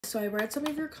So I read some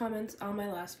of your comments on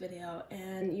my last video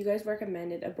and you guys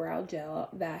recommended a brow gel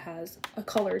that has a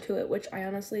color to it, which I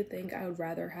honestly think I would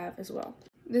rather have as well.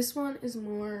 This one is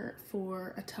more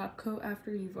for a top coat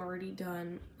after you've already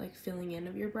done like filling in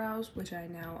of your brows, which I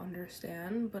now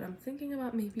understand, but I'm thinking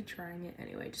about maybe trying it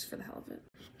anyway just for the hell of it.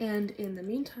 And in the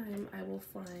meantime, I will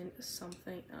find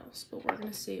something else, but we're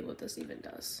gonna see what this even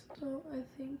does. So I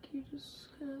think you just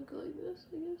kind of go like this,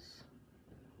 I guess.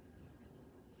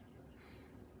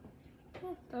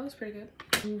 Oh, that was pretty good.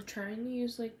 I'm trying to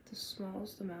use like the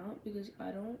smallest amount because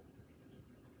I don't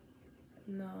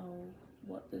know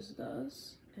what this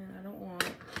does and I don't want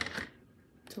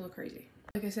to look crazy.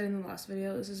 Like I said in the last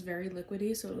video, this is very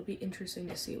liquidy, so it'll be interesting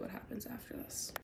to see what happens after this.